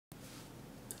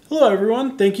Hello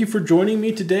everyone, thank you for joining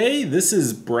me today. This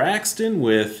is Braxton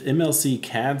with MLC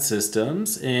CAD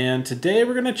Systems, and today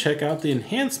we're going to check out the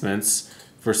enhancements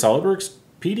for SOLIDWORKS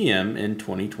PDM in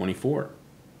 2024.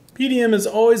 PDM has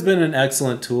always been an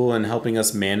excellent tool in helping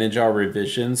us manage our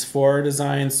revisions for our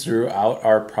designs throughout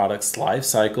our product's life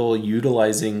cycle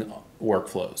utilizing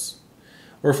workflows.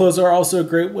 Workflows are also a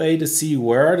great way to see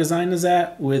where our design is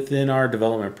at within our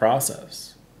development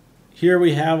process. Here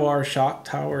we have our shock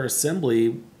tower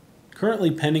assembly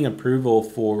currently pending approval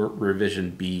for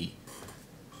revision B.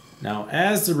 Now,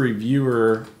 as the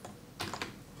reviewer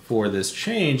for this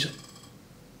change,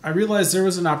 I realized there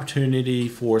was an opportunity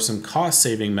for some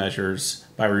cost-saving measures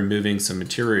by removing some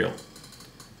material.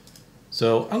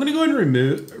 So I'm going to go ahead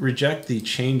and reject the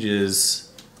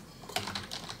changes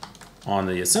on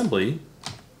the assembly.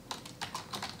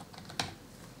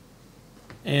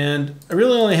 And I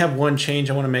really only have one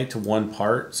change I want to make to one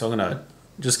part, so I'm going to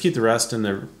just keep the rest in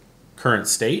the current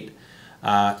state.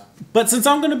 But since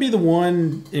I'm going to be the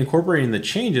one incorporating the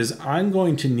changes, I'm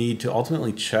going to need to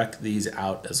ultimately check these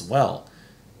out as well.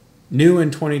 New in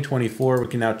 2024, we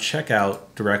can now check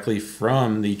out directly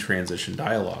from the transition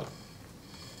dialog.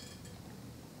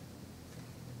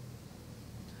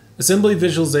 Assembly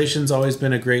visualization has always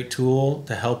been a great tool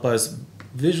to help us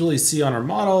visually see on our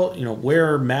model,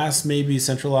 where mass may be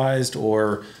centralized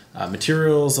or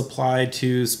materials applied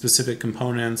to specific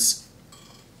components.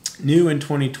 New in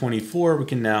 2024, we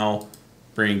can now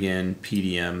bring in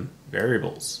PDM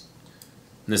variables.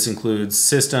 And this includes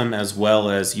system as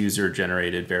well as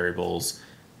user-generated variables.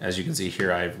 As you can see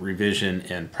here, I have revision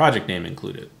and project name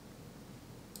included.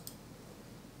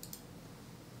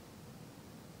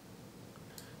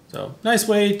 So, nice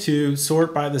way to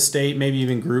sort by the state, maybe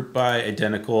even group by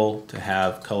identical to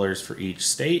have colors for each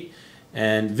state,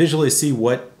 and visually see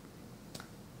what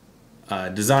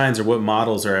designs or what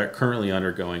models are currently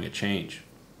undergoing a change.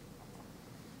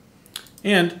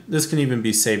 And this can even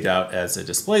be saved out as a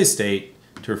display state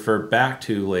to refer back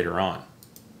to later on.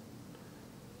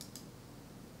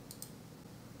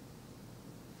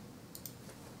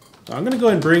 So I'm going to go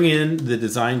ahead and bring in the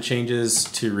design changes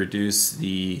to reduce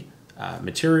the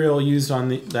material used on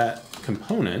that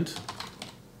component.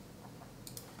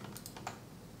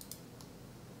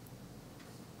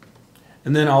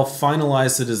 And then I'll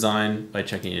finalize the design by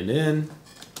checking it in.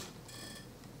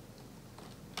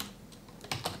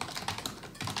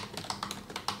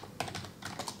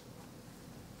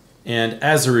 And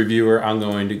as a reviewer, I'm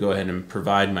going to go ahead and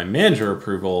provide my manager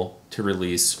approval to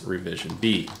release revision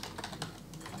B.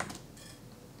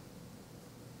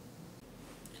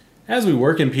 As we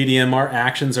work in PDM, our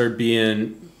actions are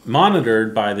being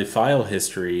monitored by the file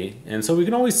history, and so we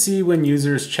can always see when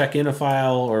users check in a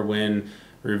file or when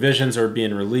revisions are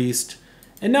being released.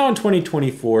 And now in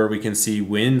 2024, we can see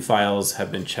when files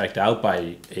have been checked out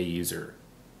by a user.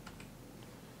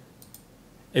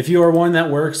 If you are one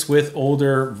that works with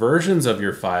older versions of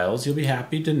your files, you'll be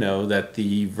happy to know that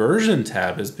the version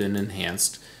tab has been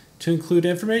enhanced to include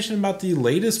information about the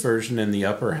latest version in the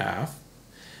upper half,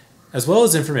 as well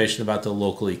as information about the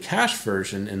locally cached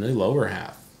version in the lower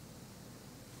half.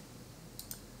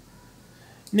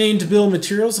 Named bill of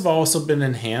materials have also been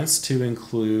enhanced to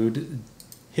include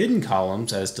hidden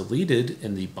columns as deleted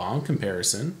in the BOM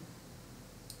comparison.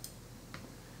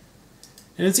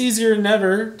 And it's easier than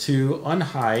ever to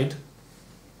unhide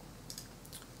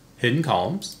hidden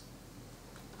columns,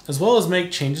 as well as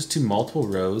make changes to multiple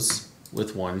rows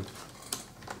with one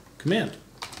command.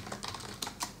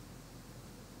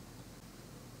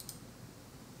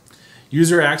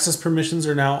 User access permissions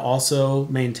are now also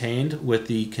maintained with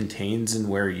the Contains and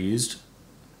Where Used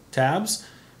tabs,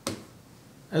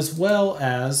 as well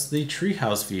as the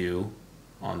Treehouse view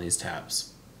on these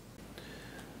tabs.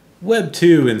 Web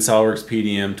 2 in SOLIDWORKS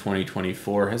PDM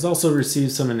 2024 has also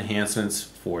received some enhancements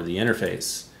for the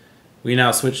interface. We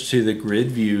now switch to the grid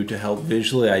view to help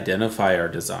visually identify our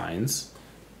designs.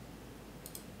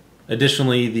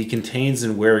 Additionally, the Contains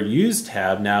and Where Used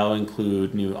tab now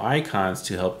include new icons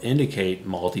to help indicate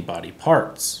multi-body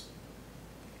parts.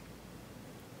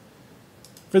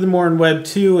 Furthermore, in Web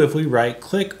 2, if we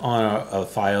right-click on a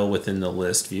file within the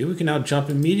list view, we can now jump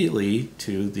immediately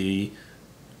to the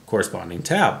corresponding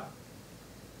tab.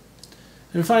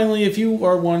 And finally, if you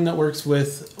are one that works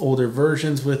with older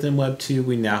versions within Web 2,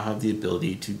 we now have the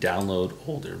ability to download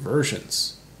older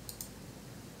versions.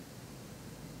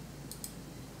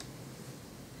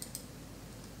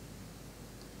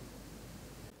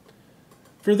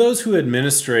 For those who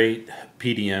administrate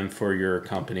PDM for your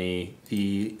company,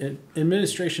 the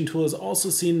administration tool has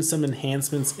also seen some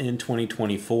enhancements in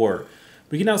 2024.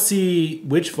 We can now see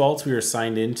which vaults we are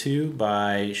signed into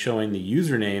by showing the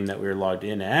username that we are logged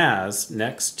in as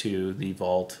next to the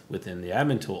vault within the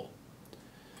admin tool.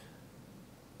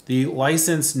 The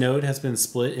license node has been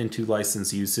split into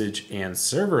license usage and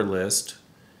server list,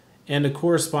 and a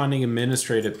corresponding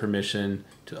administrative permission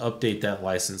to update that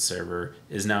license server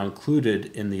is now included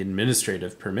in the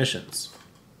administrative permissions.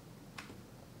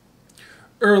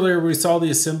 Earlier, we saw the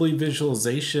assembly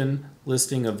visualization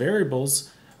listing of variables.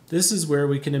 This is where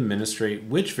we can administrate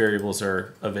which variables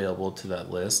are available to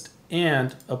that list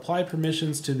and apply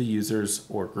permissions to the users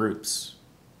or groups.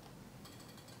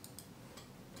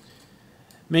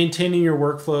 Maintaining your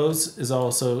workflows is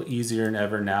also easier than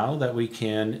ever now that we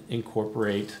can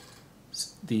incorporate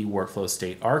the workflow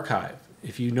state archive.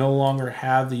 If you no longer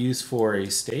have the use for a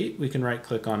state, we can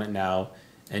right-click on it now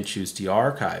and choose to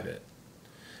archive it.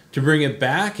 To bring it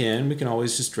back in, we can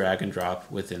always just drag and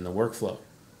drop within the workflow.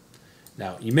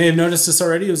 Now, you may have noticed this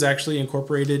already. It was actually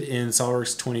incorporated in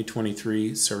SOLIDWORKS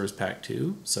 2023 Service Pack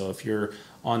 2. So if you're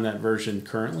on that version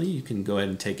currently, you can go ahead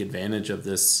and take advantage of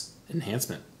this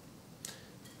enhancement.